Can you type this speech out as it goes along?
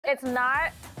It's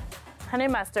not honey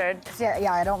mustard.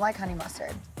 Yeah, I don't like honey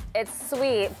mustard. It's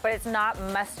sweet, but it's not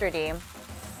mustardy.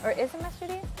 Or is it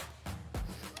mustardy?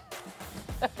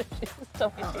 I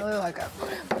don't really like it.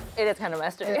 It is kind of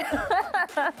mustardy.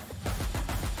 Yeah.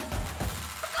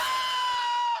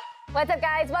 What's up,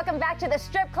 guys? Welcome back to the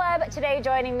Strip Club. Today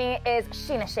joining me is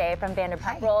Scheana Shay from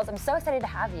Vanderpump Rules. I'm so excited to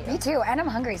have you. Me too, and I'm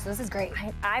hungry, so this is great.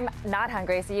 I'm not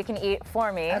hungry, so you can eat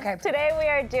for me. Okay. Today we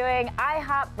are doing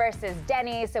IHOP versus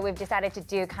Denny, so we've decided to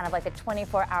do kind of like the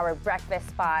 24-hour breakfast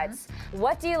spots.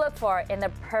 What do you look for in the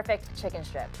perfect chicken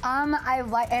strip?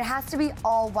 It has to be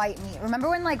all white meat. Remember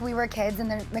when like we were kids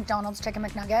and the McDonald's chicken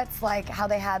McNuggets, like how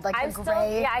they had like the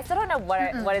gray? I still don't know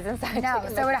what is inside. No,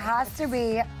 so it has to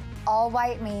be all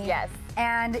white meat. Yes.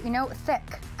 And, you know, thick.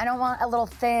 I don't want a little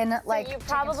thin, like, so you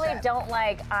probably don't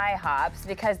like IHOPs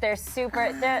because they're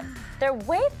super, they're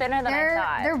way thinner than I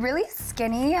thought. They're really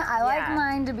skinny. I like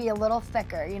mine to be a little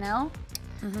thicker, you know?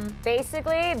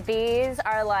 Basically, these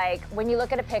are like, when you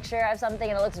look at a picture of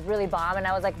something and it looks really bomb, and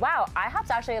I was like, wow,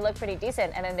 IHOPs actually look pretty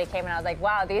decent. And then they came and I was like,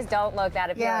 wow, these don't look that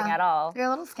appealing at all. They're a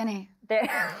little skinny.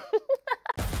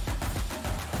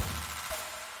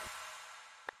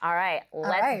 All right,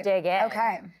 let's dig in.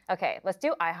 Okay, let's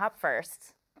do IHOP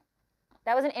first.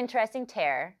 That was an interesting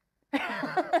tear. I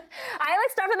like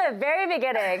start from the very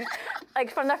beginning.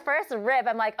 Like from the first rip,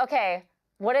 I'm like, okay,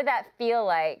 what did that feel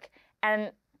like?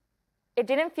 And it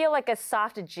didn't feel like a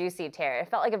soft, juicy tear. It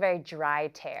felt like a very dry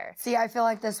tear. See, I feel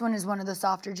like this one is one of the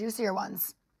softer, juicier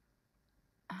ones.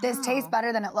 This tastes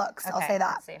better than it looks, I'll say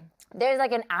that. Let's see. There's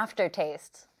like an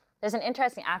aftertaste. There's an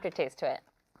interesting aftertaste to it.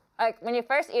 Like when you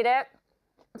first eat it,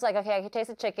 it's like, okay, I can taste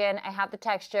the chicken. I have the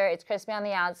texture. It's crispy on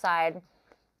the outside.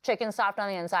 Chicken soft on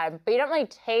the inside. But you don't really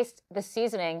taste the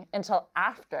seasoning until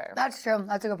after. That's true.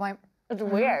 That's a good point. It's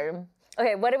weird.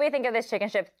 Okay, what do we think of this chicken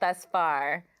strip thus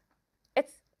far?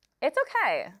 It's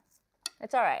okay.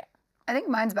 It's all right. I think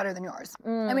mine's better than yours.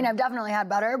 I mean, I've definitely had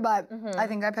better, but I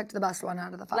think I picked the best one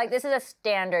out of the 5. Like, this is a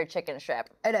standard chicken strip.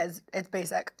 It is. It's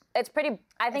basic. It's pretty,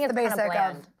 I think it's kind of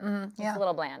bland. Yeah. It's a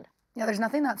little bland. Yeah, there's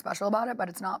nothing that special about it, but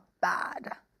it's not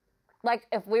bad. Like,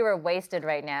 if we were wasted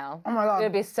right now, oh my God, it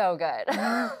would be so good.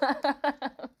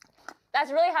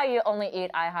 That's really how you only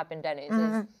eat IHOP and Denny's,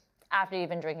 is after you've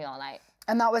been drinking all night.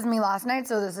 And that was me last night,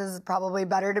 so this is probably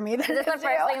better to me than Is this the first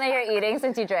thing that you're eating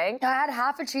since you drank? I had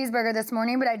half a cheeseburger this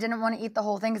morning, but I didn't want to eat the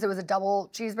whole thing because it was a double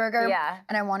cheeseburger. Yeah.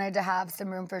 And I wanted to have some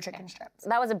room for chicken strips.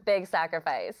 That was a big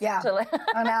sacrifice. Yeah,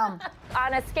 I know.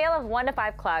 On a scale of 1 to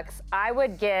 5 clucks, I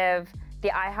would give the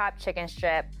IHOP chicken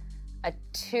strip a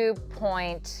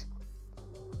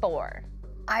 2.4.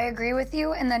 I agree with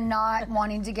you in the not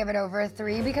wanting to give it over a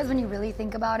 3 because when you really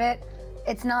think about it,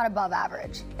 it's not above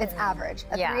average. It's average.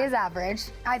 A 3 is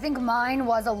average. I think mine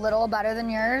was a little better than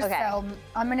yours, so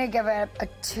I'm gonna give it a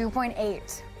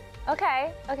 2.8.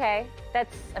 Okay.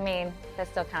 That's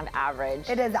still kind of average.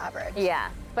 It is average.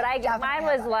 Yeah, but mine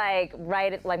was like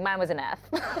mine was an F.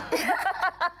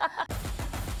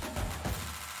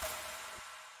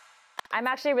 I'm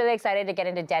actually really excited to get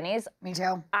into Denny's. Me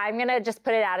too. I'm gonna just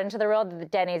put it out into the world that the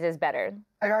Denny's is better.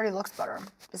 It already looks better.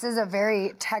 This is a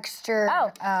very textured. Oh,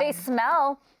 they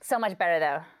smell so much better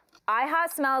though. IHOP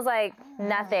smells like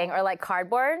nothing or like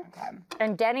cardboard,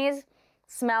 and Denny's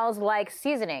smells like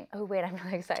seasoning. Oh wait, I'm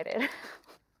really excited.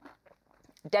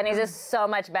 Denny's is so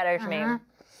much better to me.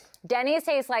 Denny's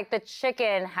tastes like the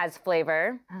chicken has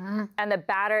flavor, and the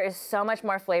batter is so much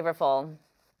more flavorful.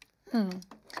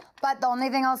 But the only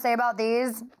thing I'll say about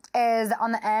these is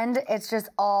on the end, it's just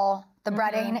all the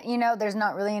breading. You know, there's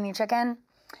not really any chicken.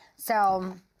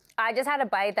 So I just had a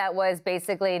bite that was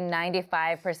basically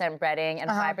 95% breading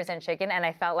and 5% chicken, and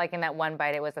I felt like in that one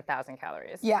bite it was 1,000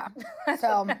 calories. Yeah.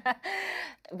 So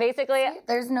basically,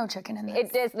 there's no chicken in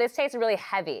this. This tastes really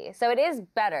heavy, so it is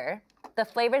better. The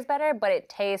flavor's better, but it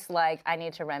tastes like I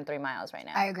need to run 3 miles right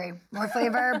now. I agree. More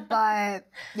flavor, but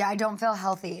yeah, I don't feel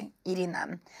healthy eating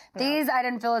them. No. These I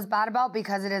didn't feel as bad about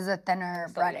because it is a thinner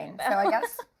breading. So I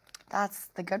guess that's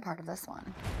the good part of this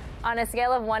one. On a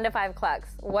scale of 1 to 5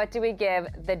 clucks, what do we give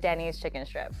the Denny's chicken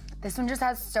strip? This one just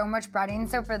has so much breading,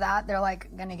 so for that, they're like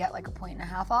gonna get like a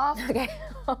 1.5 off. Okay,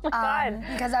 oh my God.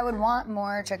 Because I would want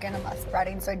more chicken and less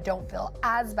breading, so I don't feel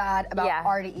as bad about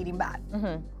already eating bad.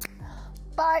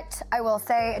 But I will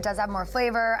say it does have more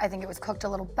flavor. I think it was cooked a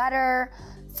little better.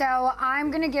 So I'm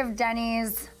gonna give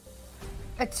Denny's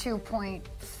a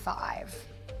 2.5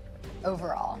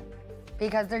 overall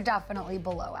because they're definitely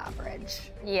below average.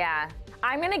 Yeah,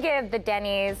 I'm gonna give the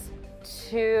Denny's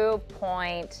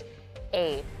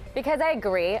 2.8 because I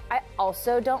agree. I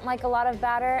also don't like a lot of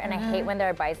batter, and I hate when there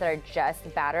are bites that are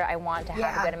just batter. I want to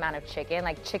have a good amount of chicken.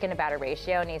 Like chicken to batter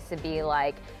ratio needs to be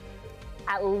like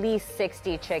at least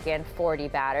 60 chicken, 40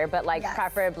 batter, but like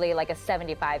preferably like a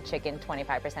 75 chicken,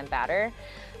 25% batter.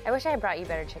 I wish I had brought you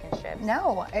better chicken strips.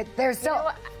 No, there's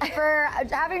still, for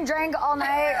having drank all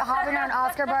night, hopping around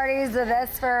Oscar parties to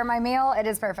this for my meal, it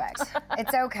is perfect.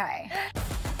 It's okay.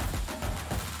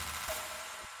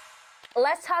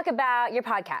 Let's talk about your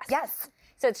podcast. Yes.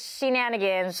 So it's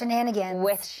Shenanigans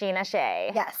with Scheana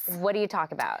Shay. Yes. What do you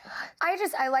talk about?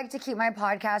 I like to keep my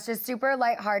podcast just super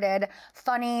lighthearted,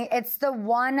 funny. It's the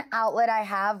one outlet I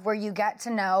have where you get to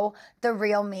know the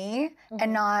real me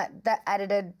and not the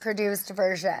edited, produced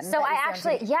version. So I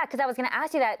actually, because I was going to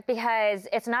ask you that because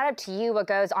it's not up to you what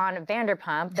goes on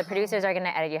Vanderpump. The producers are going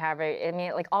to edit you however, I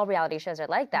mean, like all reality shows are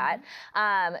like that.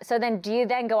 So then do you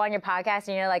then go on your podcast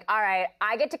and you're like, all right,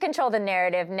 I get to control the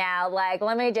narrative now. Like,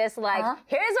 let me just like,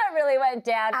 here's what really went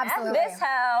down. Absolutely. F this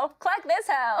hoe. Cluck this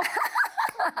hoe.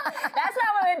 That's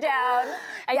not what went down.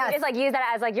 And you just like use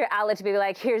that as like your outlet to be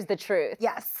like, here's the truth.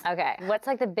 Yes. Okay. What's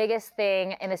like the biggest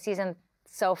thing in the season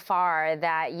so far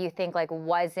that you think like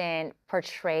wasn't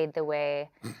portrayed the way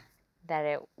that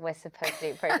it was supposed to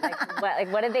be portrayed? Like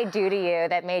what did they do to you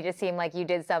that made it seem like you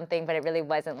did something, but it really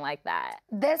wasn't like that?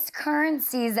 This current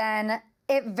season,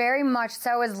 it very much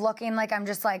so is looking like I'm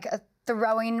just like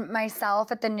throwing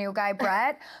myself at the new guy,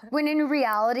 Brett, when in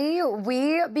reality,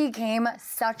 we became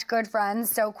such good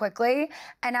friends so quickly.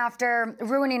 And after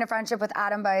ruining a friendship with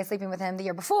Adam by sleeping with him the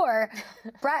year before,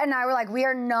 Brett and I were like, we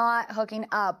are not hooking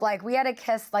up. Like, we had a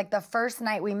kiss like the first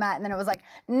night we met, and then it was like,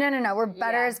 no, we're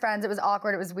better as friends. It was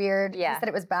awkward. It was weird. He said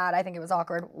it was bad. I think it was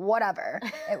awkward. Whatever.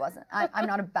 It wasn't. I'm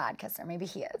not a bad kisser. Maybe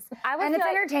he is. And it's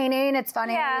entertaining. It's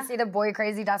funny. You see the boy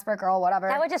crazy, desperate girl, whatever.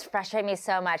 That would just frustrate me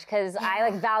so much because I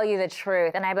like value the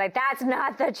truth, and I'd be like, that's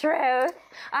not the truth.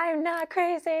 I'm not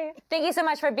crazy. Thank you so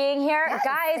much for being here.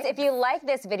 Guys, if you like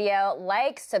this video,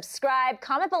 like, subscribe,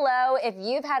 comment below if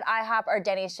you've had IHOP or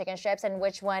Denny's chicken strips and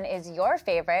which one is your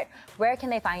favorite. Where can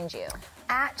they find you?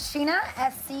 At Scheana,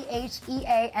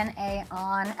 SCHEANA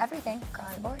on everything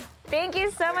across the board. Thank you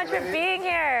so much for being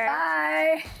here.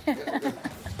 Bye.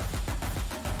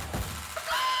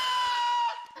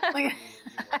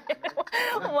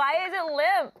 Why is it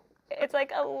limp? It's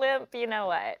like a limp, you know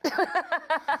what?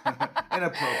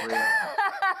 Inappropriate.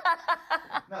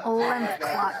 Limp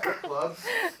clock.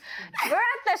 We're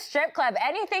at the strip club.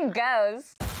 Anything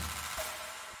goes.